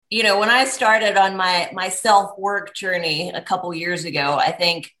when I started on my self-work journey a couple years ago, I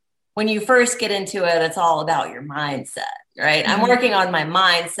think when you first get into it, it's all about your mindset, right? I'm Mhm. working on my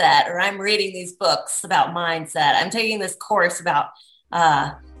mindset, or I'm reading these books about mindset. I'm taking this course about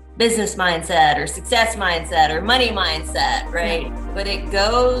uh, business mindset or success mindset or money mindset, Yeah. right? But it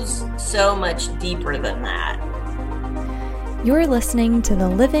goes so much deeper than that. You're listening to the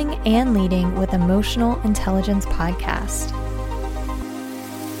Living and Leading with Emotional Intelligence podcast.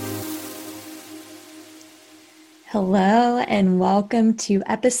 Hello, and welcome to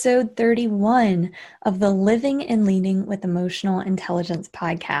episode 31 of the Living and Leading with Emotional Intelligence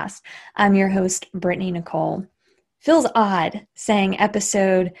podcast. I'm your host, Brittany Nicole. Feels odd saying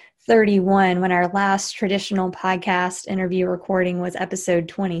episode 31 when our last traditional podcast interview recording was episode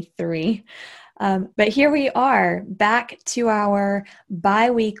 23. But here we are, back to our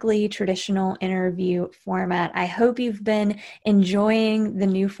bi-weekly traditional interview format. I hope you've been enjoying the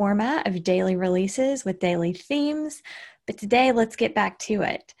new format of daily releases with daily themes. But today, let's get back to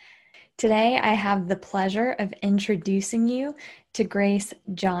it. Today, I have the pleasure of introducing you to Grace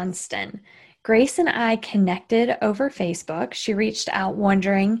Johnston. Grace and I connected over Facebook. She reached out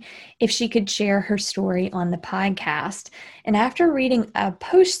wondering if she could share her story on the podcast. And after reading a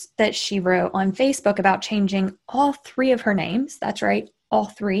post that she wrote on Facebook about changing all three of her names, that's right, all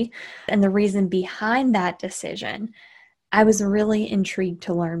three, and the reason behind that decision, I was really intrigued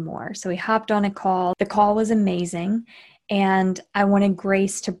to learn more. So we hopped on a call. The call was amazing. And I wanted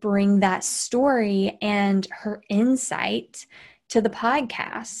Grace to bring that story and her insight to the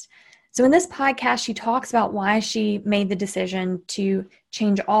podcast. So in this podcast, she talks about why she made the decision to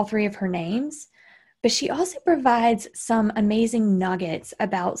change all three of her names, but she also provides some amazing nuggets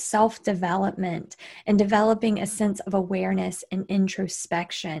about self-development and developing a sense of awareness and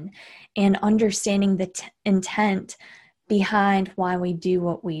introspection and understanding the intent behind why we do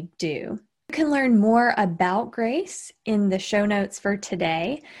what we do. You can learn more about Grace in the show notes for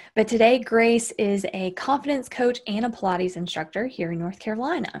today. But today, Grace is a confidence coach and a Pilates instructor here in North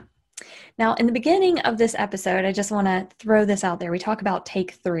Carolina. Now, in the beginning of this episode, I just want to throw this out there. We talk about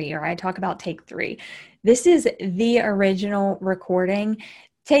take three, or I talk about take three. This is the original recording.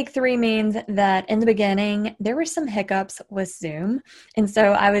 Take three means that in the beginning, there were some hiccups with Zoom. And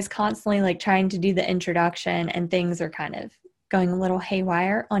so I was constantly trying to do the introduction and things are kind of going a little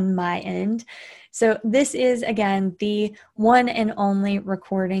haywire on my end. So this is, again, the one and only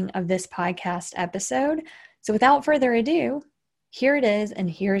recording of this podcast episode. So without further ado, here it is, and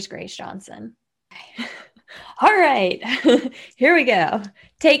here's Grace Johnston. All right, here we go.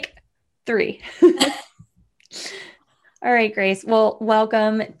 Take three. All right, Grace. Well,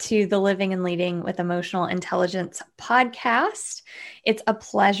 welcome to the Living and Leading with Emotional Intelligence podcast. It's a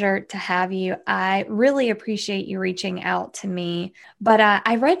pleasure to have you. I really appreciate you reaching out to me, but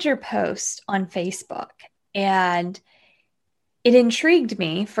I read your post on Facebook and it intrigued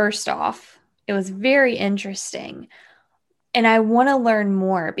me, first off. It was very interesting. And I want to learn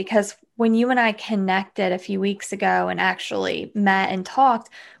more because when you and I connected a few weeks ago and actually met and talked,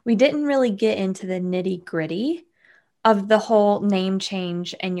 we didn't really get into the nitty gritty of the whole name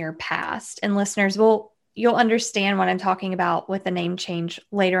change in your past. And listeners, you'll understand what I'm talking about with the name change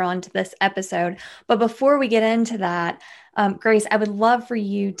later on to this episode. But before we get into that, Grace, I would love for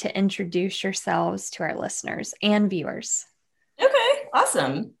you to introduce yourselves to our listeners and viewers. Okay,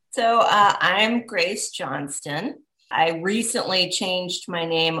 awesome. So I'm Grace Johnston. I recently changed my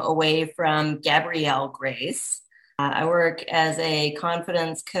name away from Gabrielle Grace. I work as a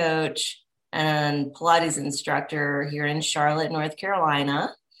confidence coach and Pilates instructor here in Charlotte, North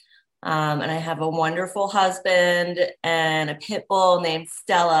Carolina. And I have a wonderful husband and a pit bull named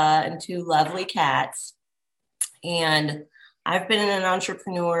Stella and two lovely cats. And I've been an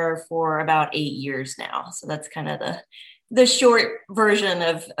entrepreneur for about 8 years now. So that's kind of the short version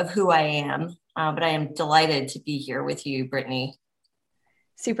of who I am. But I am delighted to be here with you, Brittany.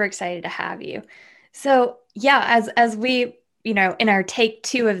 Super excited to have you. So yeah, as we, in our take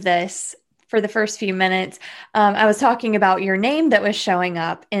two of this for the first few minutes, I was talking about your name that was showing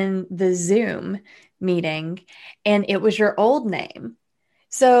up in the Zoom meeting, and it was your old name.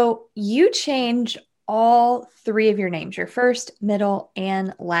 So you changed all three of your names, your first, middle,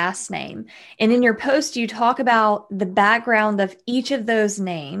 and last name. And in your post, you talk about the background of each of those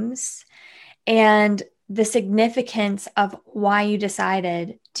names and the significance of why you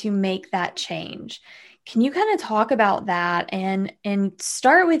decided to make that change. Can you kind of talk about that and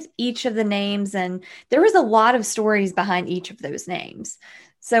start with each of the names? And there was a lot of stories behind each of those names.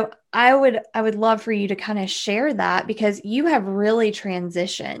 So I would love for you to kind of share that because you have really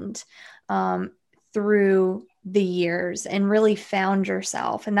transitioned through the years and really found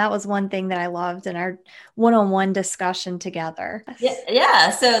yourself. And that was one thing that I loved in our one-on-one discussion together. Yeah.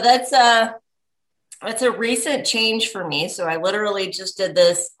 So that's a recent change for me. So I literally just did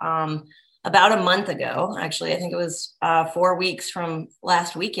this about a month ago. Actually, I think it was 4 weeks from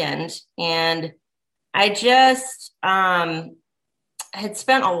last weekend. And I just had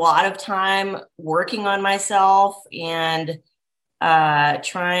spent a lot of time working on myself and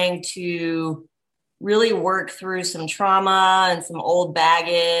trying to really work through some trauma and some old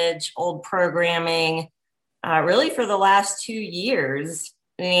baggage, old programming, really for the last 2 years.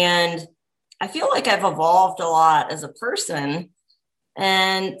 And I feel like I've evolved a lot as a person.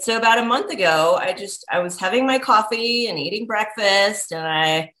 And so about a month ago, I was having my coffee and eating breakfast, and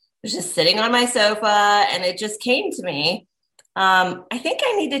I was just sitting on my sofa, and it just came to me. I think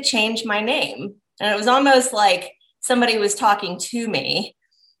I need to change my name. And it was almost like somebody was talking to me.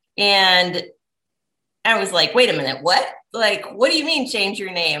 And I was like, wait a minute, what? Like, what do you mean change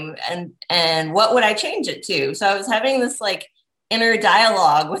your name? And what would I change it to? So I was having this like inner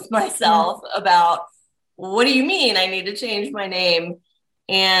dialogue with myself about, what do you mean I need to change my name?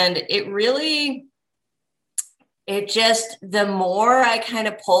 And the more I kind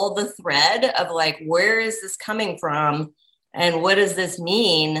of pulled the thread of like, where is this coming from? And what does this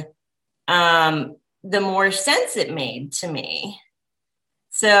mean? The more sense it made to me.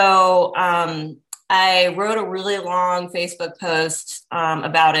 So I wrote a really long Facebook post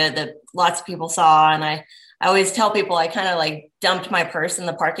about it that lots of people saw. And I always tell people I kind of like dumped my purse in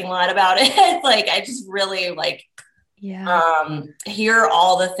the parking lot about it. Like, I just really like, hear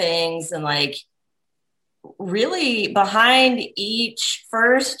all the things, and like really behind each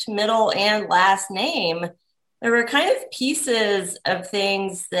first, middle, and last name, there were kind of pieces of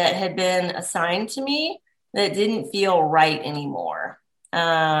things that had been assigned to me that didn't feel right anymore.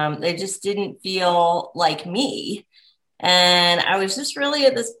 They just didn't feel like me. And I was just really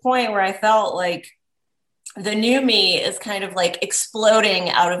at this point where I felt like the new me is kind of like exploding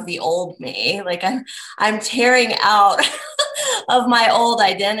out of the old me. Like I'm tearing out of my old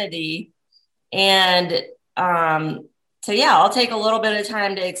identity. And so yeah, I'll take a little bit of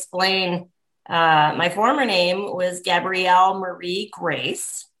time to explain. My former name was Gabrielle Marie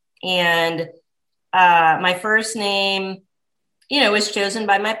Grace. And my first name, was chosen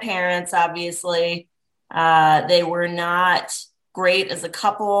by my parents, obviously. They were not great as a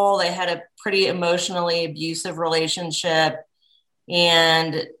couple. They had a pretty emotionally abusive relationship.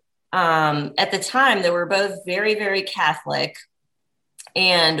 And at the time, they were both very, very Catholic.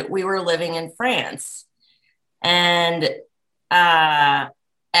 And we were living in France. And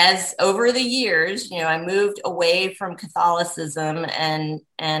as over the years, I moved away from Catholicism and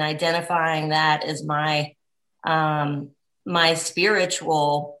identifying that as my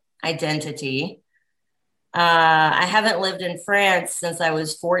spiritual identity. I haven't lived in France since I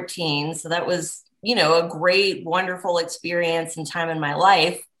was 14. So that was, a great, wonderful experience and time in my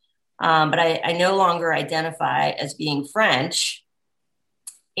life. But I no longer identify as being French.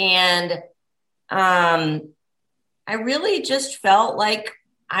 And I really just felt like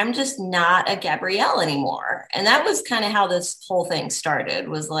I'm just not a Gabrielle anymore. And that was kind of how this whole thing started,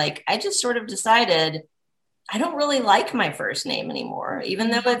 was like, I just sort of decided I don't really like my first name anymore, even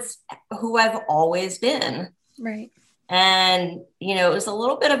though it's who I've always been. Right. And, it was a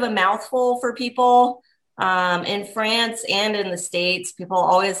little bit of a mouthful for people in France and in the States. People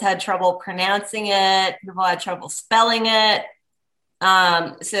always had trouble pronouncing it. People had trouble spelling it.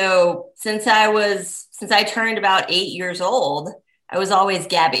 So since I turned about 8 years old, I was always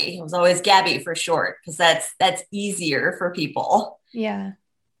Gabby. It was always Gabby for short, because that's easier for people. Yeah.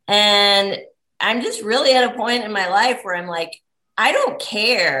 And I'm just really at a point in my life where I'm like, I don't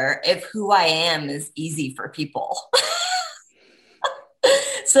care if who I am is easy for people.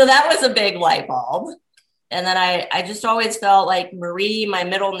 So that was a big light bulb. And then I just always felt like Marie, my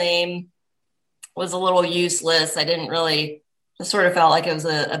middle name, was a little useless. I sort of felt like it was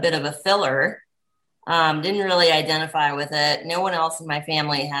a bit of a filler. Didn't really identify with it. No one else in my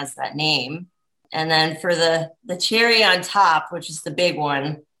family has that name. And then for the cherry on top, which is the big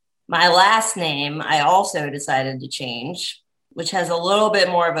one, my last name, I also decided to change, which has a little bit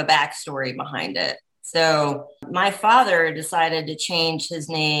more of a backstory behind it. So my father decided to change his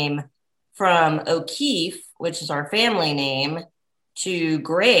name from O'Keefe, which is our family name, to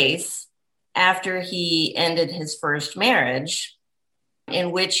Grace after he ended his first marriage,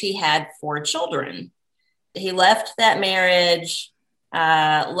 in which he had 4 children. He left that marriage,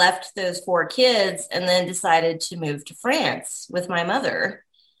 left those 4 kids, and then decided to move to France with my mother.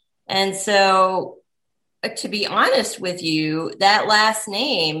 And so, to be honest with you, that last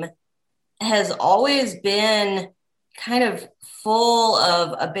name has always been kind of full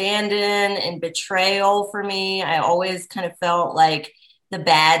of abandon and betrayal for me. I always kind of felt like the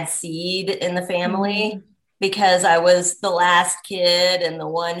bad seed in the family because I was the last kid and the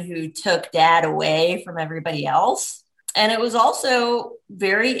one who took dad away from everybody else. And it was also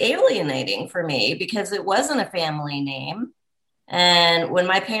very alienating for me because it wasn't a family name. And when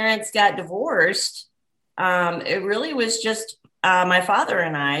my parents got divorced, it really was just my father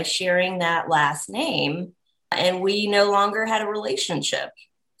and I sharing that last name, and we no longer had a relationship.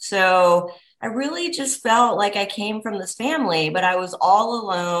 So I really just felt like I came from this family, but I was all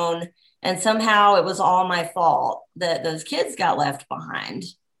alone. And somehow it was all my fault that those kids got left behind.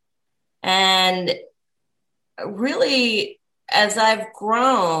 And really, as I've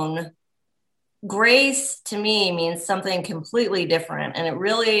grown, grace to me means something completely different. And it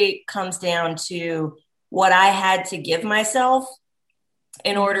really comes down to what I had to give myself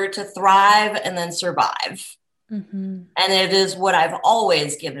in order to thrive and then survive. And it is what I've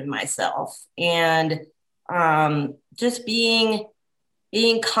always given myself. And just being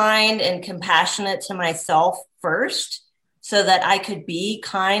kind and compassionate to myself first so that I could be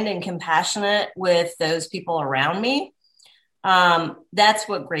kind and compassionate with those people around me. That's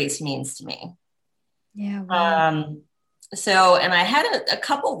what grace means to me. Yeah. Wow. And I had a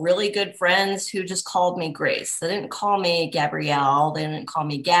couple really good friends who just called me Grace. They didn't call me Gabrielle. They didn't call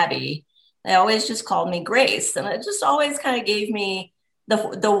me Gabby. They always just called me Grace. And it just always kind of gave me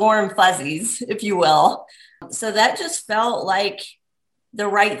the warm fuzzies, if you will. So that just felt like the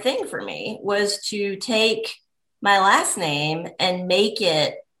right thing for me, was to take my last name and make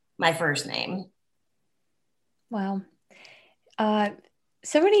it my first name. Wow.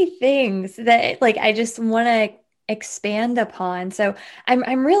 So many things that I just want to expand upon. So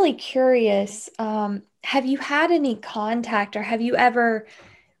I'm really curious. Have you had any contact, or have you ever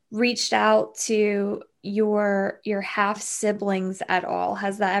reached out to your half siblings at all?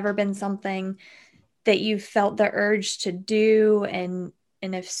 Has that ever been something that you felt the urge to do? And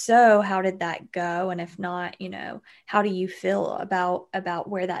if so, how did that go? And if not, how do you feel about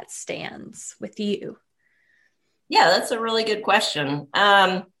where that stands with you? Yeah, that's a really good question.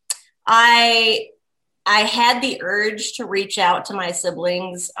 I had the urge to reach out to my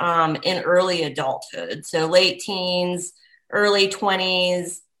siblings in early adulthood, so late teens, early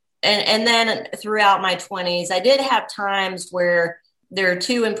 20s, and then throughout my 20s. I did have times where there are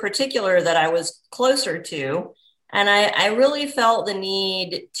two in particular that I was closer to, and I really felt the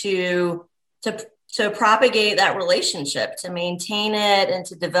need to propagate that relationship, to maintain it and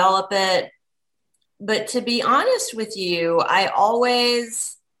to develop it. But to be honest with you, I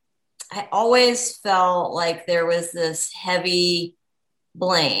always felt like there was this heavy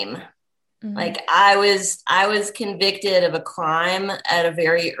blame. Like I was convicted of a crime at a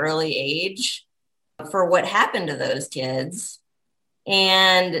very early age for what happened to those kids.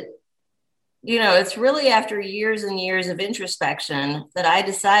 And, it's really after years and years of introspection that I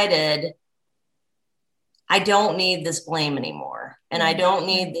decided I don't need this blame anymore. And I don't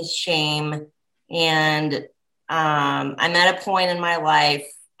need this shame. And I'm at a point in my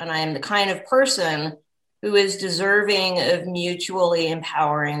life, and I am the kind of person who is deserving of mutually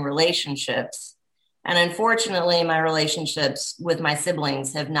empowering relationships. And unfortunately, my relationships with my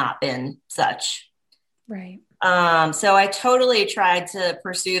siblings have not been such. Right. So I totally tried to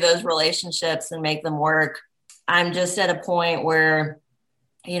pursue those relationships and make them work. I'm just at a point where,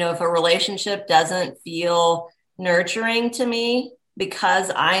 if a relationship doesn't feel nurturing to me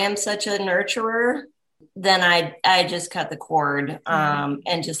because I am such a nurturer, then I just cut the cord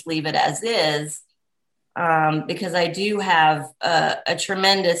and just leave it as is. Because I do have a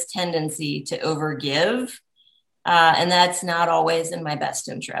tremendous tendency to overgive, and that's not always in my best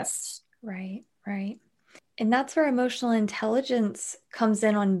interests. Right, right. And that's where emotional intelligence comes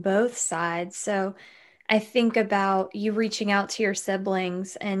in on both sides. So I think about you reaching out to your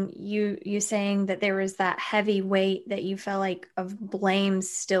siblings and you saying that there was that heavy weight that you felt like of blame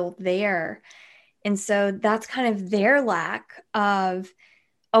still there. And so that's kind of their lack of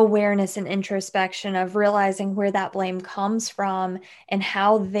awareness and introspection, of realizing where that blame comes from and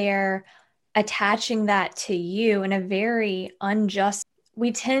how they're attaching that to you in a very unjust.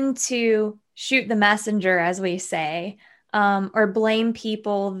 We tend to shoot the messenger, as we say, or blame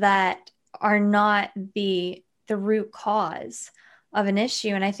people that are not the root cause of an issue.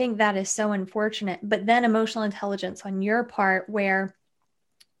 And I think that is so unfortunate. But then emotional intelligence on your part, where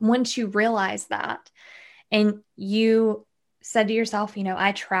once you realize that and you said to yourself,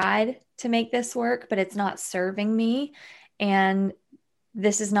 I tried to make this work, but it's not serving me, and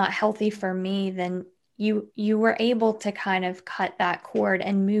this is not healthy for me, then You were able to kind of cut that cord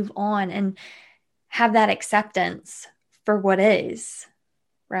and move on and have that acceptance for what is,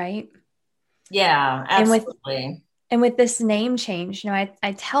 right? Yeah, absolutely. And with this name change,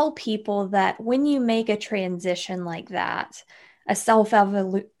 I tell people that when you make a transition like that, a self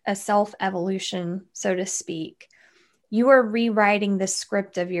evolution, so to speak, you are rewriting the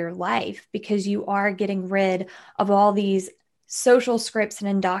script of your life because you are getting rid of all these social scripts and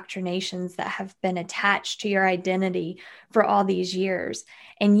indoctrinations that have been attached to your identity for all these years.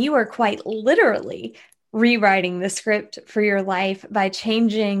 And you are quite literally rewriting the script for your life by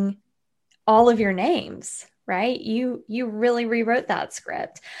changing all of your names, right? You really rewrote that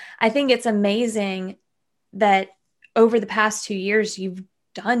script. I think it's amazing that over the past 2 years, you've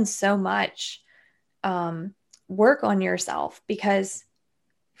done so much work on yourself, because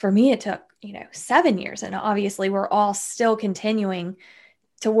for me, it took, 7 years. And obviously, we're all still continuing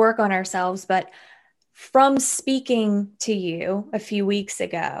to work on ourselves. But from speaking to you a few weeks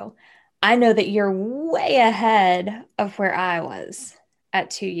ago, I know that you're way ahead of where I was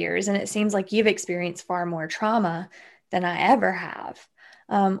at 2 years. And it seems like you've experienced far more trauma than I ever have,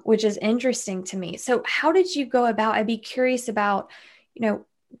 which is interesting to me. So, how did you go about? I'd be curious about,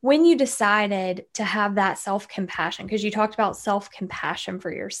 when you decided to have that self-compassion, because you talked about self-compassion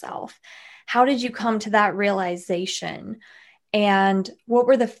for yourself. How did you come to that realization? And what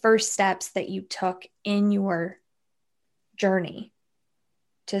were the first steps that you took in your journey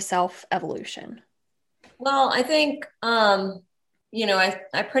to self-evolution? Well, I think, I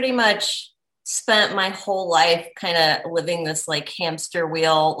pretty much spent my whole life kind of living this like hamster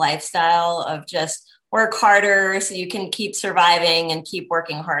wheel lifestyle of just work harder so you can keep surviving and keep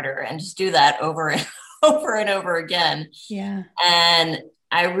working harder and just do that over and over and over again. Yeah. And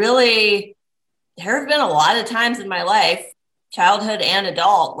there have been a lot of times in my life, childhood and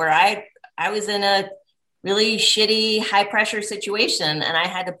adult, where I was in a really shitty, high pressure situation and I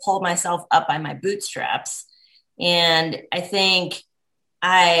had to pull myself up by my bootstraps. And I think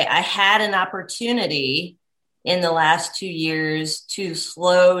I had an opportunity in the last 2 years to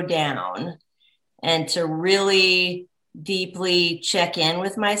slow down and to really deeply check in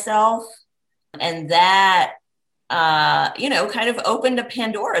with myself. And that, kind of opened a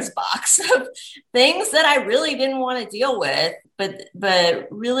Pandora's box of things that I really didn't want to deal with, but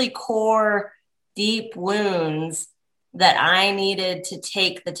really core, deep wounds that I needed to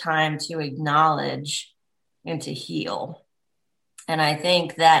take the time to acknowledge and to heal. And I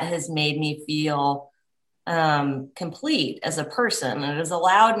think that has made me feel complete as a person. And it has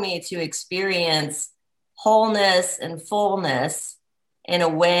allowed me to experience wholeness and fullness in a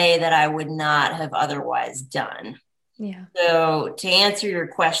way that I would not have otherwise done. Yeah. So to answer your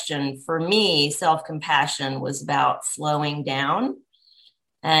question, for me, self-compassion was about slowing down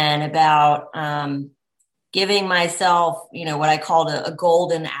and about giving myself, what I called a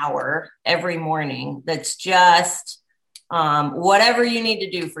golden hour every morning. That's just whatever you need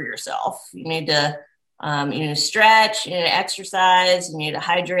to do for yourself. You need to stretch, you need to exercise, you need to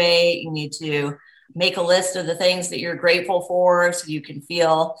hydrate, you need to make a list of the things that you're grateful for so you can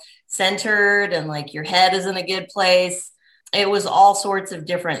feel centered and like your head is in a good place. It was all sorts of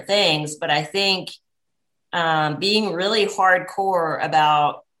different things, but I think being really hardcore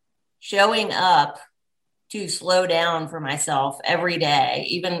about showing up to slow down for myself every day,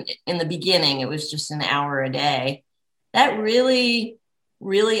 even in the beginning, it was just an hour a day. That really,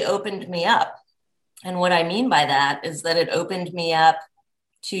 really opened me up. And what I mean by that is that it opened me up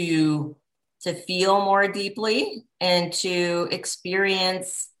to feel more deeply and to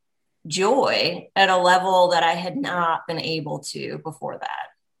experience joy at a level that I had not been able to before that.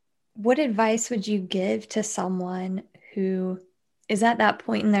 What advice would you give to someone who is at that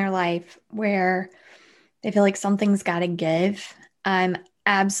point in their life where they feel like something's got to give? I'm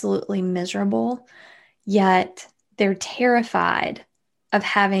absolutely miserable, yet they're terrified of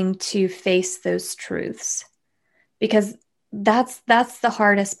having to face those truths, because that's the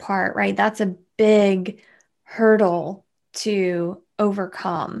hardest part, right? That's a big hurdle to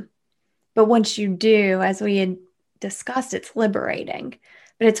overcome. But once you do, as we had discussed, it's liberating.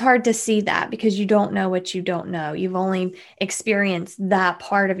 But it's hard to see that because you don't know what you don't know. You've only experienced that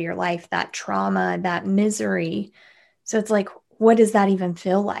part of your life, that trauma, that misery. So it's like, what does that even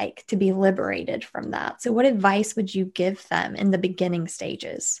feel like to be liberated from that? So what advice would you give them in the beginning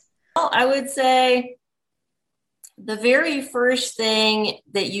stages? Well, I would say the very first thing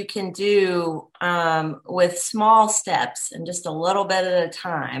that you can do with small steps and just a little bit at a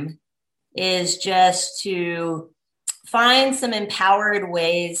time is just to find some empowered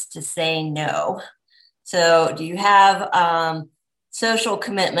ways to say no. So do you have social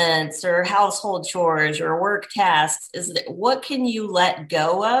commitments or household chores or work tasks is that what can you let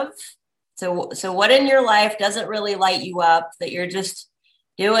go of? So what in your life doesn't really light you up that you're just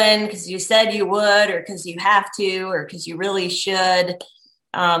doing because you said you would, or because you have to, or because you really should?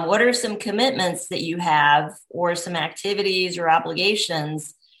 What are some commitments that you have, or some activities or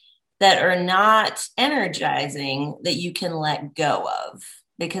obligations that are not energizing that you can let go of?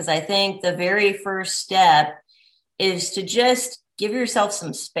 Because I think the very first step is to just give yourself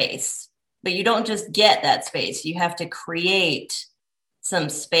some space, but you don't just get that space. You have to create some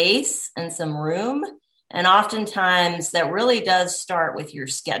space and some room. And oftentimes that really does start with your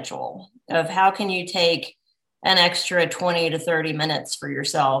schedule of how can you take an extra 20 to 30 minutes for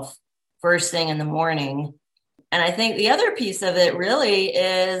yourself first thing in the morning. And I think the other piece of it really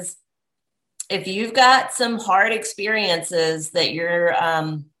is if you've got some hard experiences that you're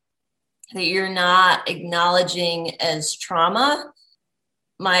not acknowledging as trauma,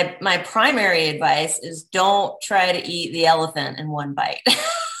 my primary advice is don't try to eat the elephant in one bite.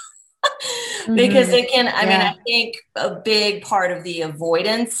 Because it can, I mean, I think a big part of the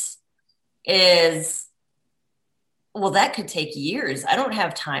avoidance is, well, that could take years. I don't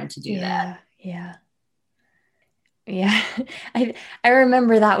have time to do that. Yeah. I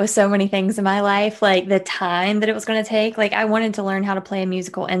remember that with so many things in my life, like the time that it was going to take. Like I wanted to learn how to play a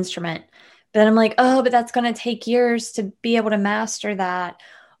musical instrument, but then I'm like, oh, but that's going to take years to be able to master that.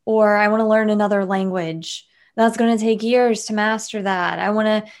 Or I want to learn another language. That's going to take years to master that. I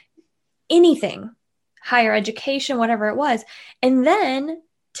want to anything, higher education, whatever it was. And then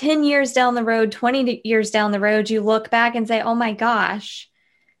 10 years down the road, 20 years down the road, you look back and say, oh my gosh,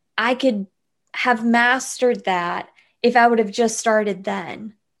 I could have mastered that if I would have just started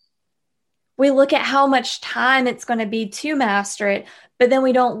then. We look at how much time it's going to be to master it, but then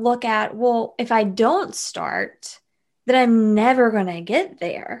we don't look at, well, if I don't start, then I'm never going to get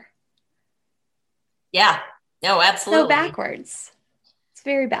there. Yeah, no, absolutely. So backwards. It's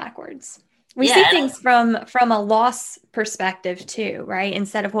very backwards. We see things from a loss perspective too, right?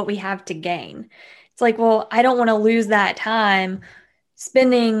 Instead of what we have to gain. It's like, well, I don't want to lose that time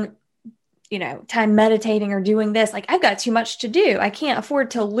spending, time meditating or doing this. Like I've got too much to do. I can't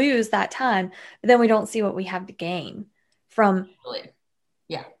afford to lose that time. But then we don't see what we have to gain from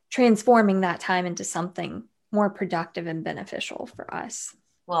transforming that time into something more productive and beneficial for us.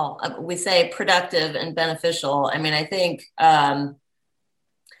 Well, we say productive and beneficial. I mean, I think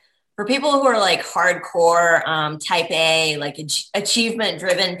for people who are like hardcore type A, like achievement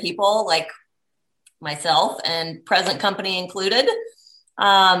driven people like myself and present company included,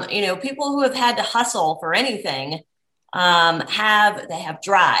 people who have had to hustle for anything have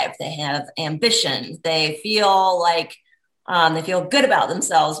drive, they have ambition, they feel like they feel good about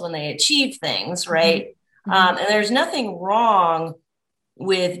themselves when they achieve things, right? Mm-hmm. And there's nothing wrong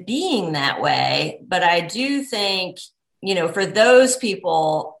with being that way. But I do think, for those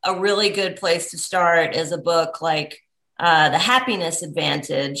people, a really good place to start is a book like The Happiness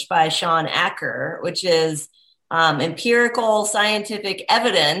Advantage by Shawn Achor, which is empirical scientific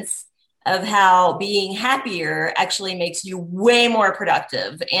evidence of how being happier actually makes you way more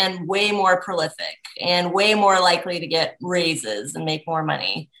productive and way more prolific and way more likely to get raises and make more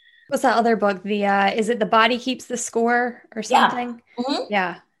money. What's that other book? Is it The Body Keeps the Score or something?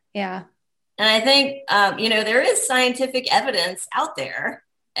 Yeah. Mm-hmm. Yeah. And I think, there is scientific evidence out there.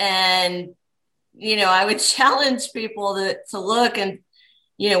 And, I would challenge people to look and,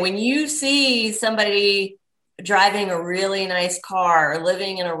 when you see somebody driving a really nice car or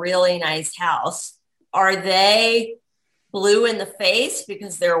living in a really nice house, are they blue in the face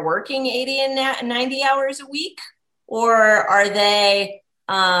because they're working 80 and 90 hours a week? Or are they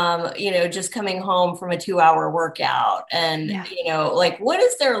just coming home from a 2-hour workout and, what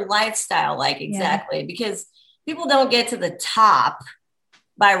is their lifestyle like exactly? Yeah. Because people don't get to the top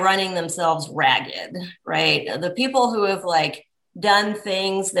by running themselves ragged, right? The people who have done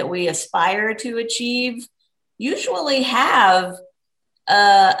things that we aspire to achieve usually have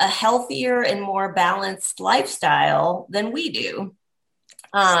a healthier and more balanced lifestyle than we do.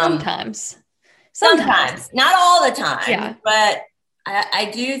 Sometimes, not all the time, yeah. But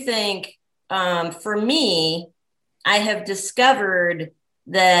I do think for me, I have discovered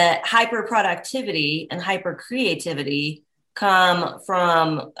that hyperproductivity and hypercreativity come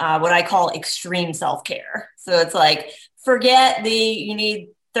from what I call extreme self-care. So it's like, forget you need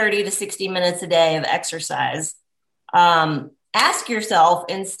 30 to 60 minutes a day of exercise. Ask yourself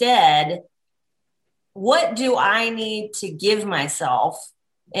instead, what do I need to give myself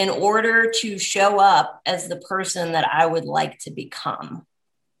in order to show up as the person that I would like to become?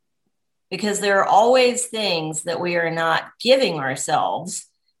 because there are always things that we are not giving ourselves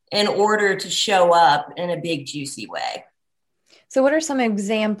in order to show up in a big, juicy way. So what are some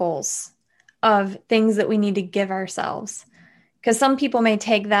examples of things that we need to give ourselves? Because some people may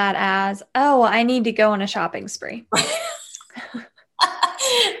take that as, oh, I need to go on a shopping spree.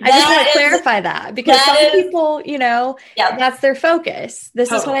 I just want to clarify that, because some people, that's their focus.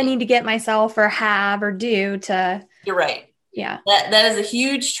 This is what I need to get myself or have or do to. You're right. Yeah. That is a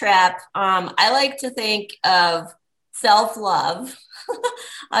huge trap. I like to think of self-love.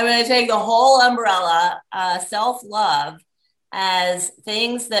 I'm going to take the whole umbrella, self-love, as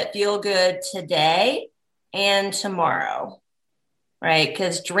things that feel good today and tomorrow, right?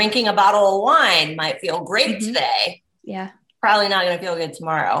 Because drinking a bottle of wine might feel great today. Yeah. Probably not going to feel good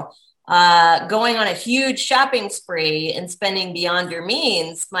tomorrow. Going on a huge shopping spree and spending beyond your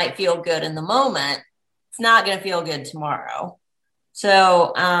means might feel good in the moment. It's not going to feel good tomorrow.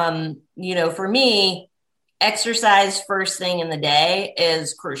 So, for me, exercise first thing in the day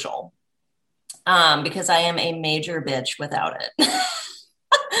is crucial, because I am a major bitch without it.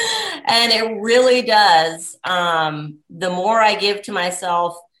 And it really does. The more I give to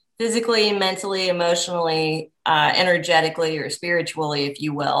myself physically, mentally, emotionally, energetically, or spiritually, if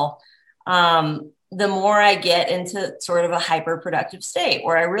you will, the more I get into sort of a hyper-productive state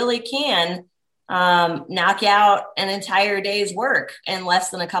where I really can knock out an entire day's work in less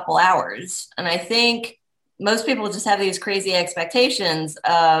than a couple hours. And I think most people just have these crazy expectations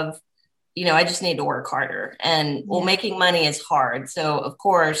of, I just need to work harder. And making money is hard. So of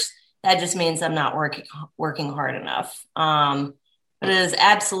course, that just means I'm not working hard enough. But it is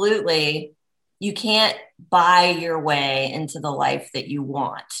absolutely, you can't buy your way into the life that you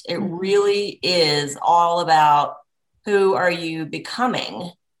want. It really is all about who are you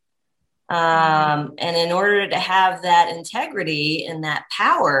becoming. And in order to have that integrity and that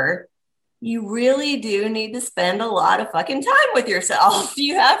power, you really do need to spend a lot of fucking time with yourself.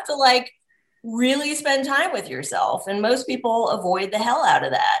 You have to really spend time with yourself. And most people avoid the hell out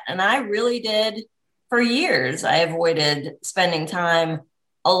of that. And I really did for years. I avoided spending time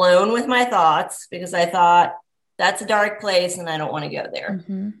alone with my thoughts because I thought that's a dark place and I don't want to go there.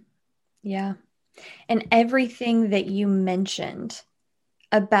 Mm-hmm. Yeah. And everything that you mentioned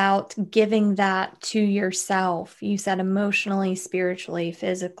about giving that to yourself, you said emotionally, spiritually,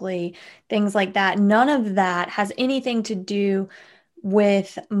 physically, things like that. None of that has anything to do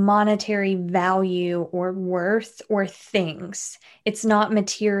with monetary value or worth or things. It's not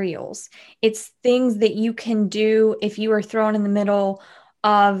materials. It's things that you can do if you are thrown in the middle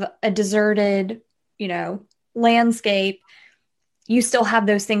of a deserted, landscape. You still have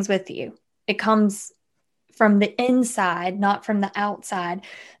those things with you. It comes from the inside, not from the outside.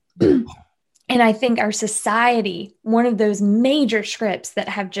 And I think our society, one of those major scripts that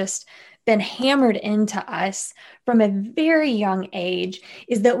have just been hammered into us from a very young age,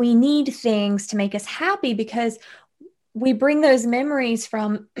 is that we need things to make us happy because we bring those memories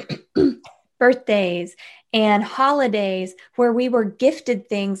from birthdays and holidays where we were gifted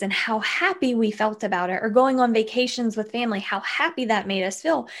things and how happy we felt about it, or going on vacations with family, how happy that made us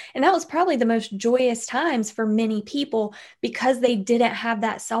feel. And that was probably the most joyous times for many people because they didn't have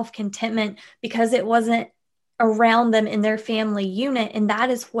that self-contentment, because it wasn't around them in their family unit. And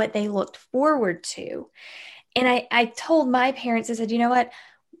that is what they looked forward to. And I told my parents, I said, you know what?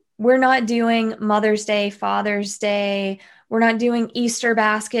 We're not doing Mother's Day, Father's Day. We're not doing Easter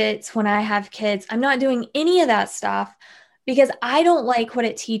baskets when I have kids. I'm not doing any of that stuff because I don't like what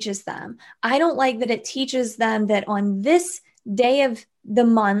it teaches them. I don't like that it teaches them that on this day of the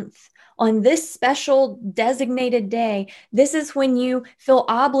month, on this special designated day, this is when you feel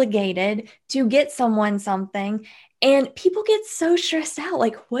obligated to get someone something. And people get so stressed out.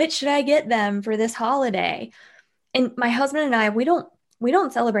 Like, what should I get them for this holiday? And my husband and I, we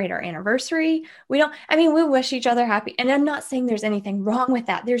don't celebrate our anniversary. we wish each other happy. And I'm not saying there's anything wrong with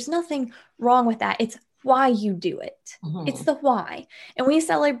that. There's nothing wrong with that. It's why you do it. Mm-hmm. It's the why. And we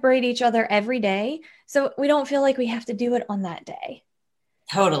celebrate each other every day. So we don't feel like we have to do it on that day.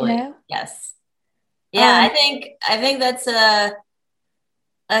 Totally. Yes. Yeah. I think that's a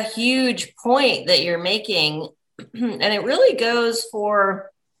huge point that you're making. And it really goes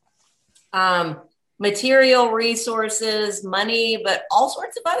for, material resources, money, but all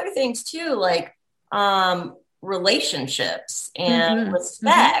sorts of other things too, like relationships and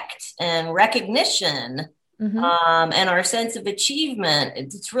respect and recognition, and our sense of achievement.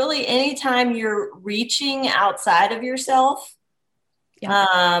 It's really anytime you're reaching outside of yourself,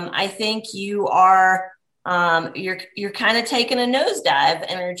 I think you are you're kind of taking a nosedive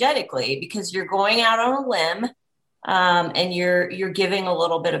energetically because you're going out on a limb and you're giving a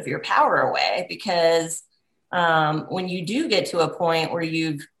little bit of your power away, because when you do get to a point where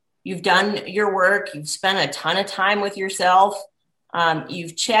you've done your work, you've spent a ton of time with yourself,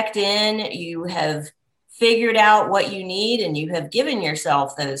 you've checked in, you have figured out what you need, and you have given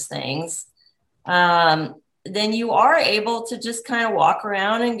yourself those things, then you are able to just kind of walk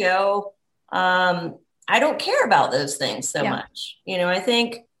around and go, I don't care about those things so much. I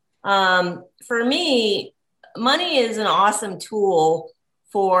think for me, money is an awesome tool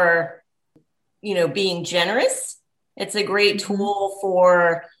for, being generous. It's a great tool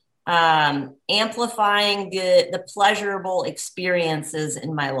for amplifying the pleasurable experiences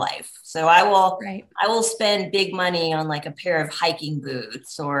in my life. So I will spend big money on like a pair of hiking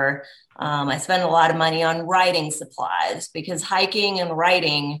boots, or I spend a lot of money on writing supplies, because hiking and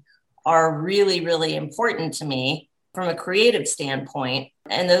writing are really, really important to me from a creative standpoint.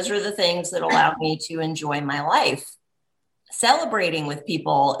 And those are the things that allow me to enjoy my life. Celebrating with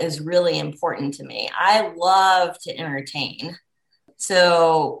people is really important to me. I love to entertain.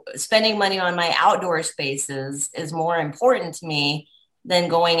 So spending money on my outdoor spaces is more important to me than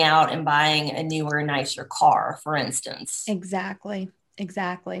going out and buying a newer, nicer car, for instance. Exactly.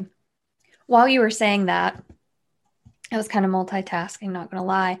 While you were saying that, I was kind of multitasking, not going to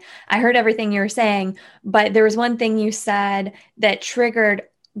lie. I heard everything you were saying, but there was one thing you said that triggered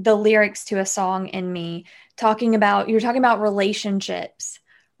the lyrics to a song in me, you were talking about relationships,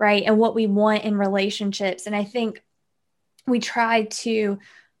 right? And what we want in relationships. And I think we try to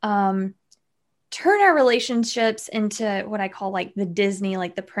turn our relationships into what I call like the Disney,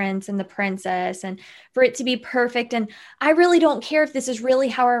 like the prince and the princess, and for it to be perfect. And I really don't care if this is really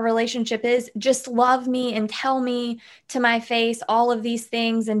how our relationship is. Just love me and tell me to my face all of these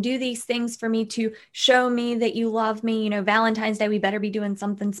things and do these things for me to show me that you love me. Valentine's Day, we better be doing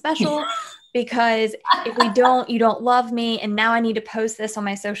something special because if we don't, you don't love me. And now I need to post this on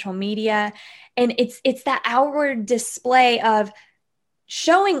my social media. And it's that outward display of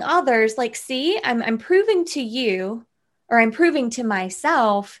showing others, like, see, I'm proving to you, or I'm proving to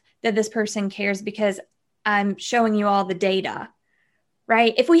myself that this person cares because I'm showing you all the data,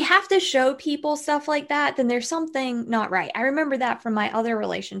 right? If we have to show people stuff like that, then there's something not right. I remember that from my other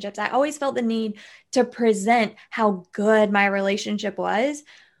relationships. I always felt the need to present how good my relationship was,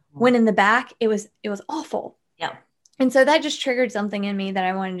 when in the back, it was awful. Yeah. And so that just triggered something in me that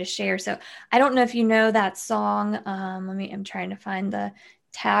I wanted to share. So I don't know if you know that song. I'm trying to find the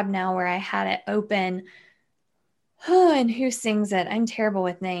tab now where I had it open. Oh, and who sings it? I'm terrible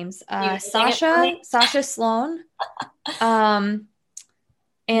with names. Sasha Sloan. And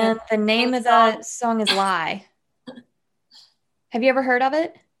the name of the song is Lie. Have you ever heard of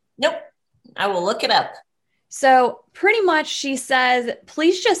it? Nope. I will look it up. So pretty much she says,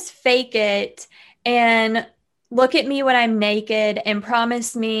 please just fake it and look at me when I'm naked and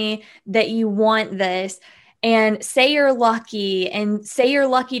promise me that you want this and say you're lucky and say you're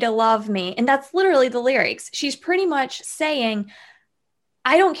lucky to love me. And that's literally the lyrics. She's pretty much saying,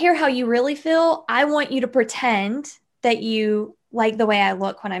 I don't care how you really feel. I want you to pretend that you like the way I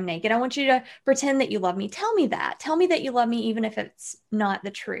look when I'm naked. I want you to pretend that you love me. Tell me that. Tell me that you love me, even if it's not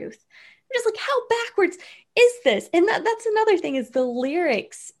the truth. I'm just like, how backwards is this? And that's another thing, is the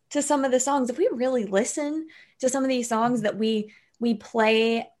lyrics to some of the songs. If we really listen to some of these songs that we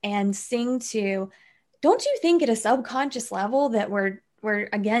play and sing to, don't you think at a subconscious level that we're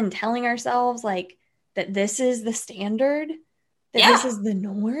again telling ourselves like that this is the standard, that this is the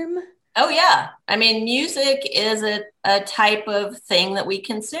norm? Oh yeah. I mean, music is a type of thing that we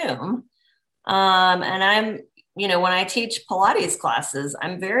consume. And I'm, when I teach Pilates classes,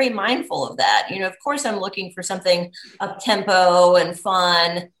 I'm very mindful of that. Of course I'm looking for something up tempo and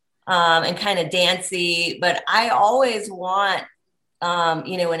fun, and kind of dancey, but I always want, an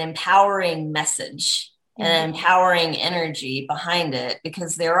empowering message and empowering energy behind it,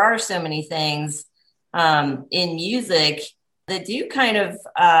 because there are so many things in music that do kind of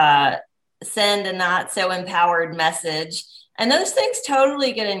send a not so empowered message. And those things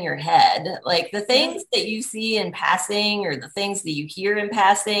totally get in your head. Like the things that you see in passing, or the things that you hear in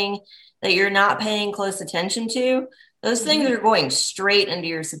passing that you're not paying close attention to, those things are going straight into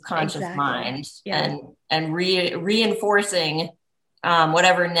your subconscious mind and reinforcing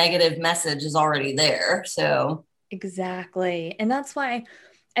whatever negative message is already there. So exactly. And that's why,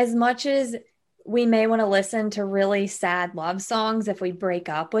 as much as we may want to listen to really sad love songs if we break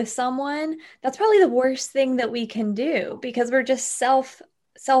up with someone, that's probably the worst thing that we can do, because we're just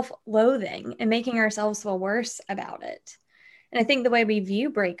self-loathing and making ourselves feel worse about it. And I think the way we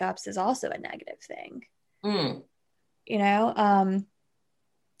view breakups is also a negative thing.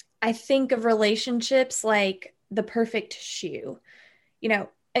 I think of relationships like the perfect shoe.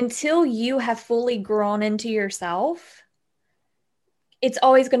 Until you have fully grown into yourself, it's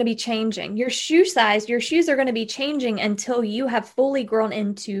always going to be changing. Your shoes are going to be changing until you have fully grown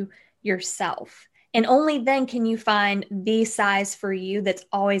into yourself. And only then can you find the size for you that's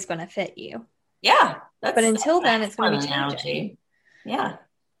always going to fit you. Yeah. But until then, it's going to be changing. Analogy. Yeah.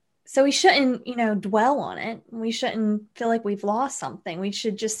 So we shouldn't, dwell on it. We shouldn't feel like we've lost something. We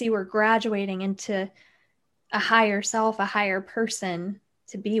should just see we're graduating into a higher self, a higher person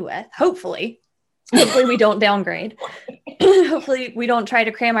to be with. Hopefully we don't downgrade. Hopefully we don't try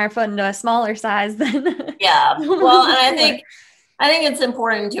to cram our foot into a smaller size than. Yeah. Well, and I think it's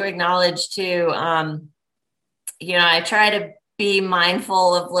important to acknowledge too. I try to be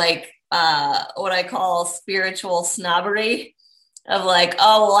mindful of like what I call spiritual snobbery, of like,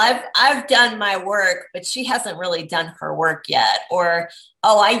 oh, well, I've done my work, but she hasn't really done her work yet. Or,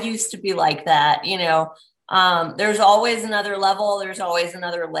 oh, I used to be like that. There's always another level. There's always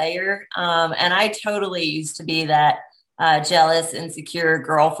another layer. And I totally used to be that jealous, insecure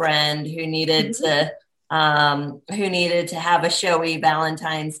girlfriend who needed to have a showy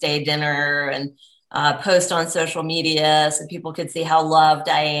Valentine's Day dinner and post on social media so people could see how loved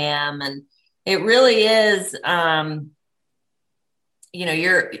I am. And it really is,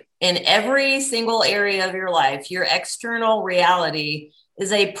 you're in every single area of your life, your external reality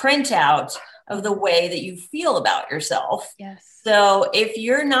is a printout of the way that you feel about yourself. Yes. So if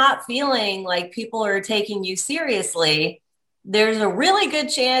you're not feeling like people are taking you seriously, there's a really good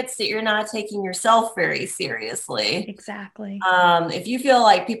chance that you're not taking yourself very seriously. Exactly. If you feel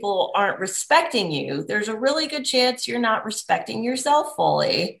like people aren't respecting you, there's a really good chance you're not respecting yourself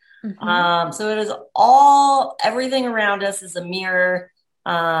fully. Mm-hmm. So it is everything around us is a mirror,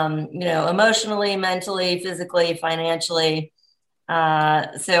 emotionally, mentally, physically, financially. So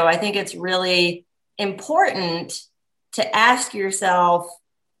I think it's really important to ask yourself,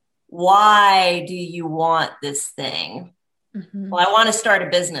 why do you want this thing? Mm-hmm. Well, I want to start a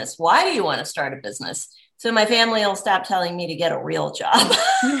business. Why do you want to start a business? So my family will stop telling me to get a real job,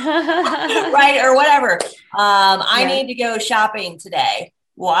 right? Or whatever. I need to go shopping today.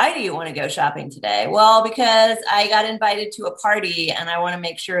 Why do you want to go shopping today? Well, because I got invited to a party and I want to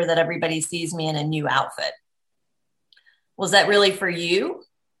make sure that everybody sees me in a new outfit. Was that really for you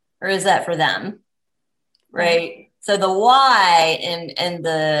or is that for them? Right. So the why and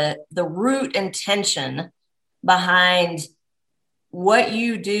the root intention behind what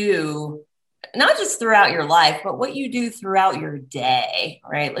you do, not just throughout your life, but what you do throughout your day,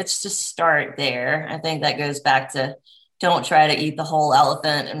 right? Let's just start there. I think that goes back to don't try to eat the whole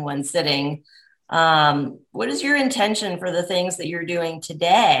elephant in one sitting. What is your intention for the things that you're doing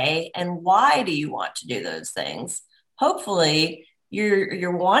today? And why do you want to do those things? Hopefully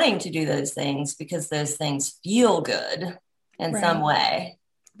you're wanting to do those things because those things feel good in some way.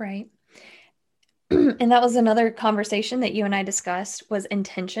 Right. And that was another conversation that you and I discussed was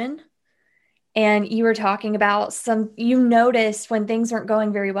intention. And you were talking about you noticed when things weren't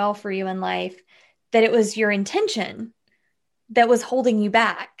going very well for you in life, that it was your intention that was holding you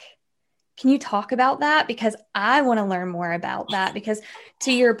back. Can you talk about that? Because I want to learn more about that, because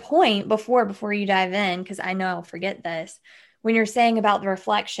to your point before you dive in, because I know I'll forget this, when you're saying about the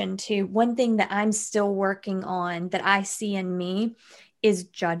reflection too, one thing that I'm still working on that I see in me is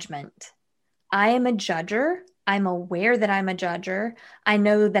judgment. I am a judger. I'm aware that I'm a judger. I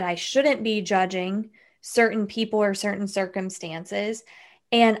know that I shouldn't be judging certain people or certain circumstances.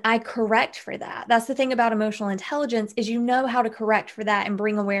 And I correct for that. That's the thing about emotional intelligence is you know how to correct for that and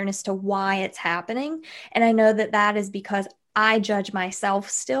bring awareness to why it's happening. And I know that that is because I judge myself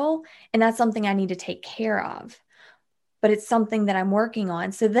still. And that's something I need to take care of. But it's something that I'm working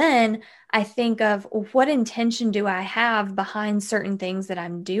on. So then I think of what intention do I have behind certain things that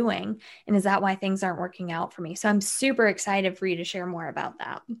I'm doing? And is that why things aren't working out for me? So I'm super excited for you to share more about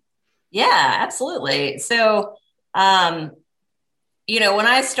that. Yeah, absolutely. So, when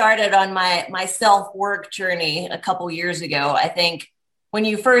I started on my self-work journey a couple years ago, I think when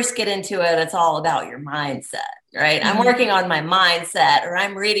you first get into it, it's all about your mindset, right? Mm-hmm. I'm working on my mindset, or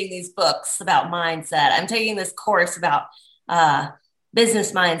I'm reading these books about mindset. I'm taking this course about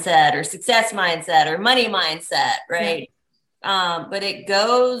business mindset or success mindset or money mindset, right? Yeah. But it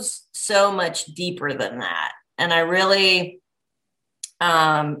goes so much deeper than that. And I really,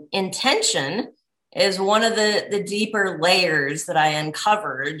 intention is one of the deeper layers that I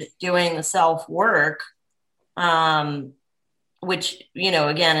uncovered doing the self-work, which,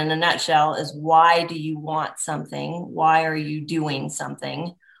 again, in a nutshell is why do you want something? Why are you doing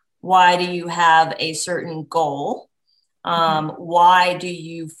something? Why do you have a certain goal? Why do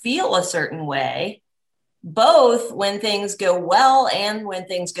you feel a certain way? both when things go well and when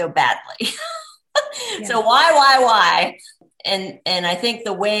things go badly. Yeah. So why? And I think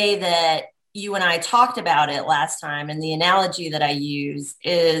the way that you and I talked about it last time, and the analogy that I use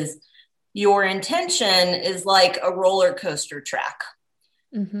is your intention is like a roller coaster track.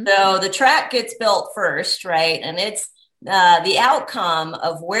 Mm-hmm. So the track gets built first, right? And it's the outcome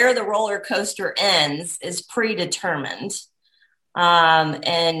of where the roller coaster ends is predetermined.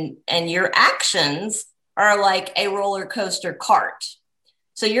 And your actions are like a roller coaster cart.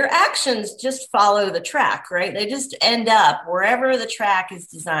 So your actions just follow the track, right? They just end up wherever the track is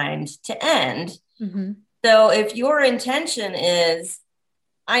designed to end. Mm-hmm. So if your intention is,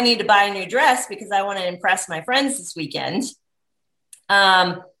 I need to buy a new dress because I want to impress my friends this weekend,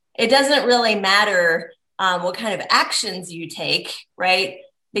 it doesn't really matter what kind of actions you take, right?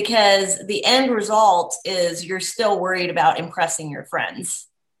 Because the end result is you're still worried about impressing your friends,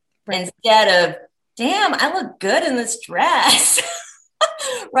 right, instead of, damn, I look good in this dress.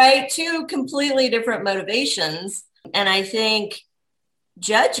 Right? Two completely different motivations. And I think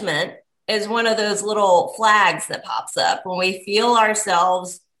judgment is one of those little flags that pops up when we feel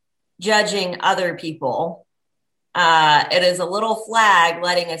ourselves judging other people. It is a little flag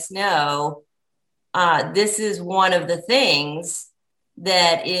letting us know this is one of the things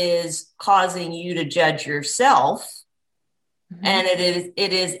that is causing you to judge yourself. Mm-hmm. And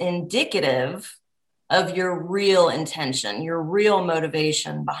it is indicative of your real intention, your real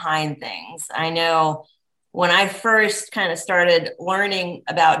motivation behind things. I know when I first kind of started learning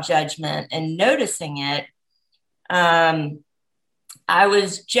about judgment and noticing it, I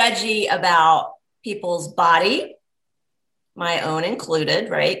was judgy about people's body, my own included,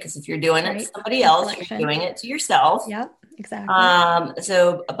 right? Because if you're doing it to somebody else, you're doing it to yourself. Yep, exactly.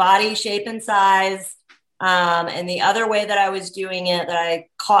 So body shape and size. And the other way that I was doing it, that I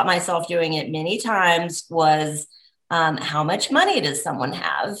caught myself doing it many times, was how much money does someone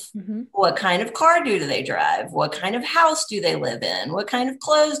have? Mm-hmm. What kind of car do they drive? What kind of house do they live in? What kind of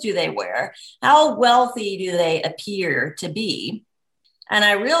clothes do they wear? How wealthy do they appear to be? And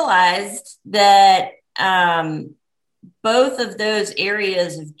I realized that both of those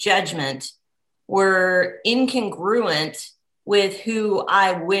areas of judgment were incongruent with who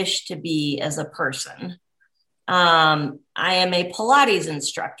I wish to be as a person. I am a Pilates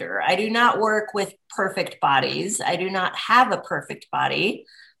instructor. I do not work with perfect bodies. I do not have a perfect body.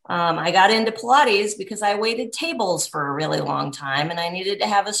 I got into Pilates because I waited tables for a really long time and I needed to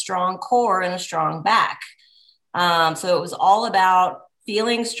have a strong core and a strong back. So it was all about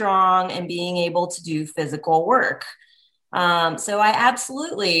feeling strong and being able to do physical work. So I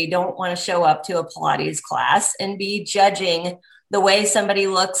absolutely don't want to show up to a Pilates class and be judging the way somebody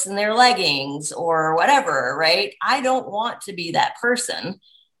looks in their leggings or whatever, right? I don't want to be that person.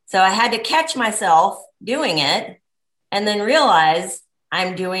 So I had to catch myself doing it and then realize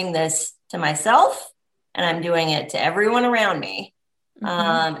I'm doing this to myself and I'm doing it to everyone around me.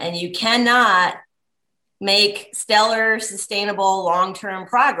 Mm-hmm. And you cannot make stellar, sustainable, long-term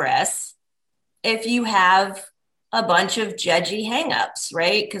progress if you have a bunch of judgy hangups,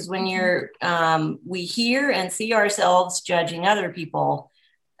 right? Because when you're, we hear and see ourselves judging other people,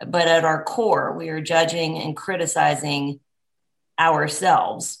 but at our core, we are judging and criticizing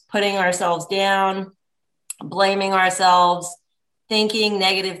ourselves, putting ourselves down, blaming ourselves, thinking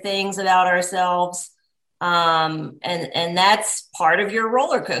negative things about ourselves. And that's part of your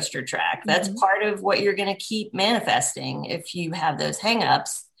roller coaster track. That's part of what you're going to keep manifesting if you have those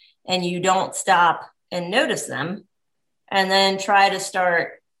hangups and you don't stop and notice them and then try to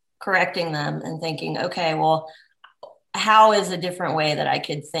start correcting them and thinking, okay, well, how is a different way that I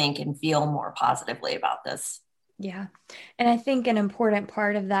could think and feel more positively about this? Yeah. And I think an important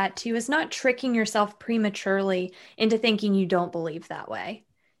part of that too is not tricking yourself prematurely into thinking you don't believe that way.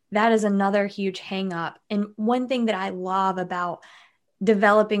 That is another huge hang up. And one thing that I love about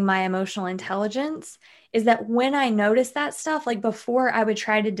developing my emotional intelligence is that when I notice that stuff, like before I would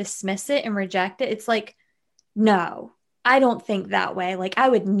try to dismiss it and reject it, it's like, no, I don't think that way. Like I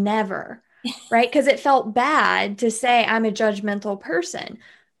would never, right? Because it felt bad to say I'm a judgmental person.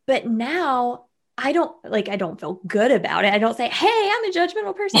 But now I don't feel good about it. I don't say, hey, I'm a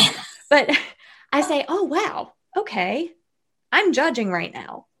judgmental person. But I say, oh, wow, okay, I'm judging right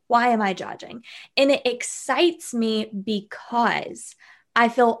now. Why am I judging? And it excites me because I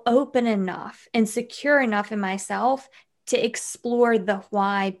feel open enough and secure enough in myself to explore the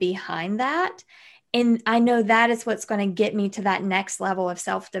why behind that. And I know that is what's going to get me to that next level of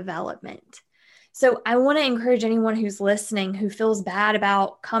self-development. So I want to encourage anyone who's listening who feels bad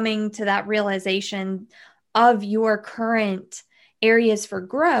about coming to that realization of your current areas for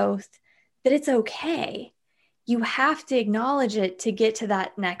growth, that it's okay. you have to acknowledge it to get to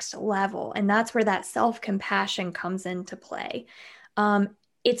that next level. And that's where that self-compassion comes into play.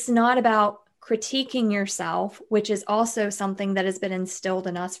 It's not about critiquing yourself, which is also something that has been instilled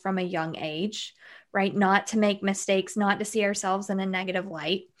in us from a young age, right? Not to make mistakes, not to see ourselves in a negative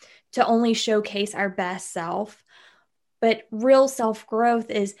light, to only showcase our best self. But real self-growth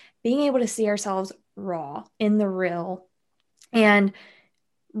is being able to see ourselves raw, in the real, and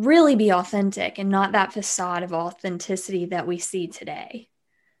really be authentic and not that facade of authenticity that we see today.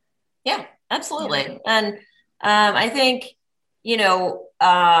 Yeah, absolutely. Yeah. And I think,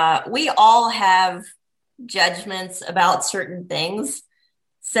 we all have judgments about certain things.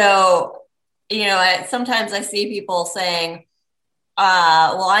 So, sometimes I see people saying,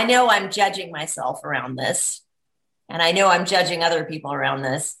 well, I know I'm judging myself around this, and I know I'm judging other people around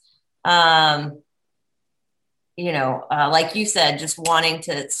this. Like you said, just wanting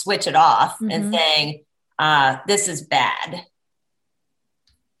to switch it off and saying, this is bad.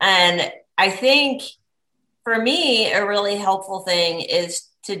 And I think for me, a really helpful thing is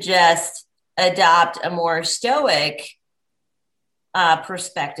to just adopt a more stoic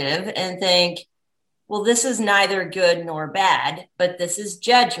perspective and think, well, this is neither good nor bad, but this is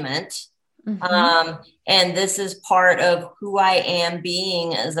judgment. And this is part of who I am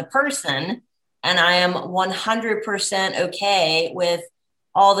being as a person. And I am 100% okay with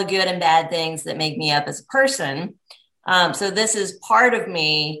all the good and bad things that make me up as a person. So this is part of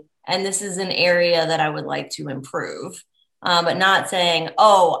me, and this is an area that I would like to improve. But not saying,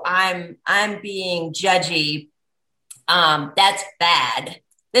 oh, I'm being judgy. That's bad.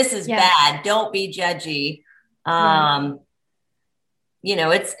 This is bad. Don't be judgy.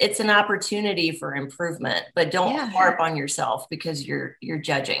 It's an opportunity for improvement, but don't harp on yourself because you're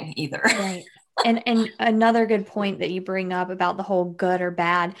judging either. Right. And another good point that you bring up about the whole good or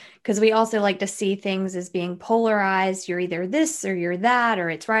bad, because we also like to see things as being polarized. You're either this or you're that, or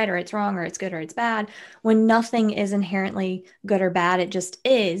it's right or it's wrong, or it's good or it's bad, when nothing is inherently good or bad. It just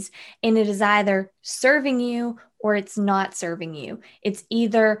is. And it is either serving you or it's not serving you. It's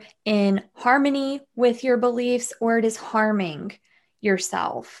either in harmony with your beliefs or it is harming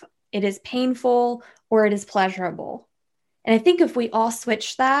yourself. It is painful or it is pleasurable. And I think if we all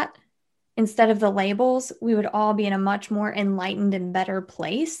switch that, instead of the labels, we would all be in a much more enlightened and better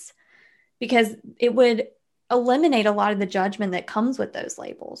place, because it would eliminate a lot of the judgment that comes with those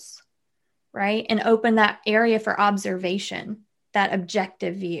labels, right? And open that area for observation, that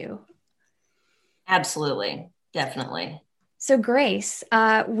objective view. Absolutely. Definitely. So Grace,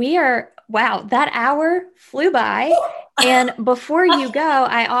 wow, that hour flew by. And before you go,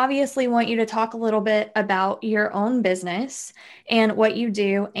 I obviously want you to talk a little bit about your own business and what you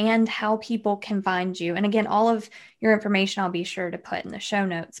do and how people can find you. And again, all of your information I'll be sure to put in the show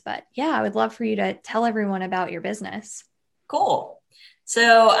notes. But yeah, I would love for you to tell everyone about your business. Cool.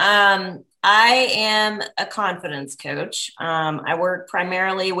 So I am a confidence coach. I work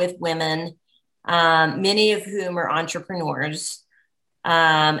primarily with women, many of whom are entrepreneurs.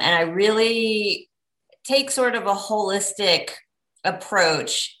 And I really take sort of a holistic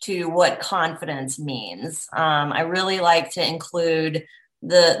approach to what confidence means. I really like to include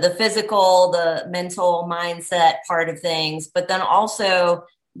the physical, the mental mindset part of things, but then also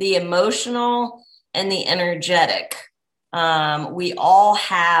the emotional and the energetic. We all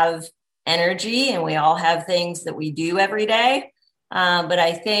have energy and we all have things that we do every day. But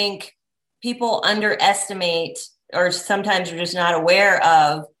I think people underestimate, or sometimes are just not aware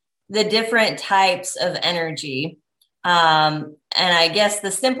of, the different types of energy. And I guess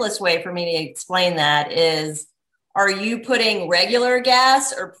the simplest way for me to explain that is, are you putting regular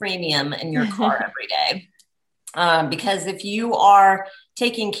gas or premium in your car every day? Because if you are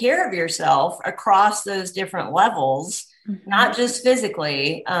taking care of yourself across those different levels, not just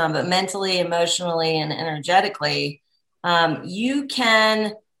physically, but mentally, emotionally, and energetically, you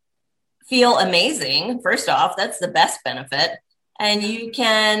can feel amazing. First off, that's the best benefit. And you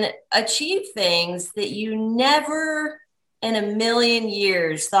can achieve things that you never in a million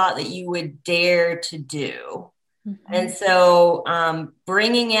years thought that you would dare to do. And so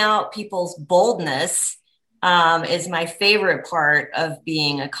bringing out people's boldness is my favorite part of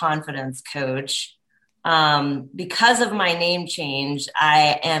being a confidence coach. Because of my name change,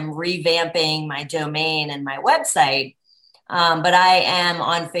 I am revamping my domain and my website. But I am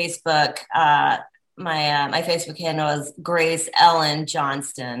on Facebook. My Facebook handle is Grace Ellen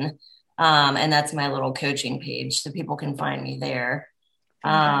Johnston. And that's my little coaching page. So people can find me there.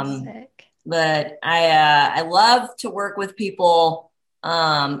 But I love to work with people in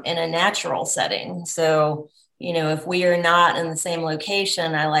a natural setting. So, if we are not in the same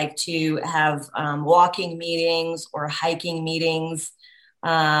location, I like to have walking meetings or hiking meetings.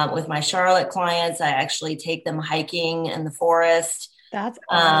 With my Charlotte clients, I actually take them hiking in the forest. That's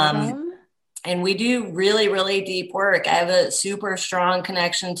awesome. And we do really, really deep work. I have a super strong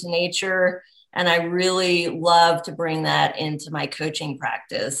connection to nature, and I really love to bring that into my coaching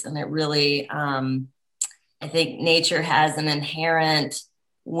practice. And it really, I think nature has an inherent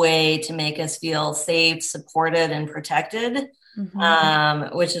way to make us feel safe, supported, and protected,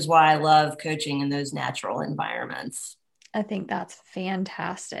 which is why I love coaching in those natural environments. I think that's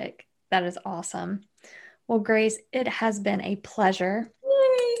fantastic. That is awesome. Well, Grace, it has been a pleasure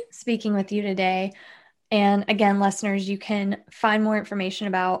speaking with you today. And again, listeners, you can find more information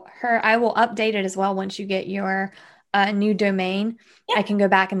about her. I will update it as well once you get your new domain. Yeah. I can go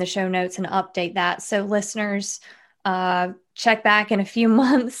back in the show notes and update that. So listeners, check back in a few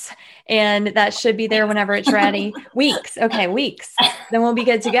months and that should be there whenever it's ready. Weeks. Okay, weeks. Then we'll be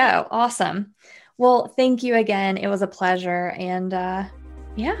good to go. Awesome. Well, thank you again. It was a pleasure. And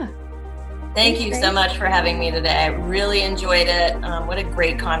yeah. Thank you so much for having me today. I really enjoyed it. What a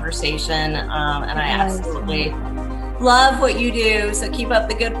great conversation. And I absolutely love what you do. So keep up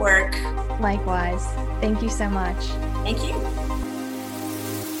the good work. Likewise. Thank you so much. Thank you.